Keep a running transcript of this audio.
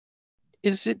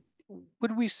Is it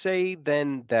would we say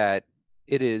then that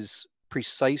it is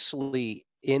precisely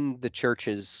in the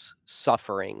church's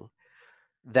suffering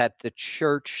that the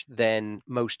church then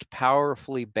most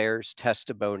powerfully bears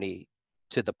testimony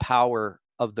to the power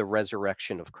of the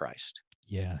resurrection of Christ?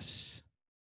 Yes.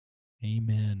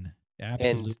 Amen.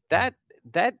 And Absolutely.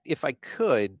 that if I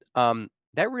could,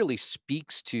 that really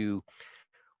speaks to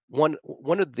one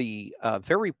of the,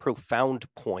 very profound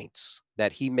points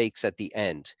that he makes at the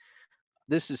end.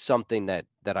 This is something that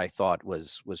I thought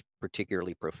was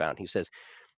particularly profound. He says,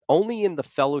 "Only in the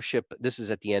fellowship," this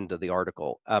is at the end of the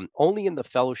article, "only in the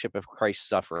fellowship of Christ's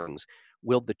sufferings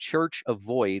will the church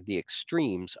avoid the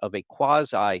extremes of a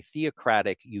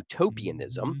quasi-theocratic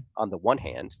utopianism Mhm. on the one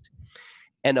hand,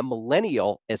 and a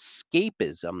millennial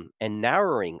escapism and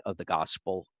narrowing of the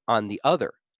gospel on the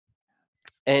other."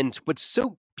 And what's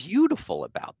so beautiful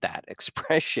about that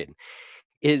expression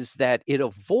is that it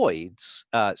avoids,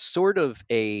 sort of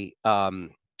a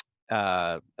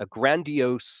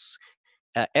grandiose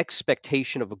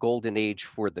expectation of a golden age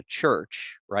for the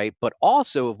church, right? But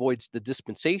also avoids the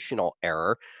dispensational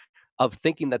error of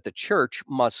thinking that the church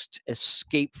must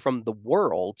escape from the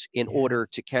world in order Yes.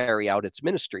 to carry out its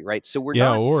ministry, right? So we're Yeah,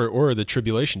 not, or the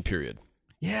tribulation period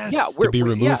yeah, Yes. to be yeah,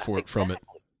 removed from it.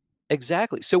 exactly.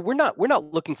 Exactly. So we're not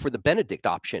looking for the Benedict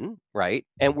option, right?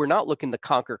 And we're not looking to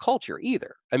conquer culture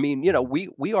either. I mean,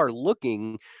 we are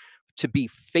looking to be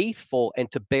faithful and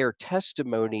to bear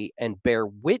testimony and bear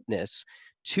witness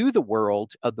to the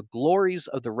world of the glories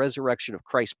of the resurrection of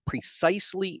Christ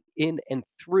precisely in and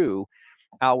through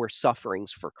our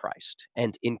sufferings for Christ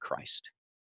and in Christ.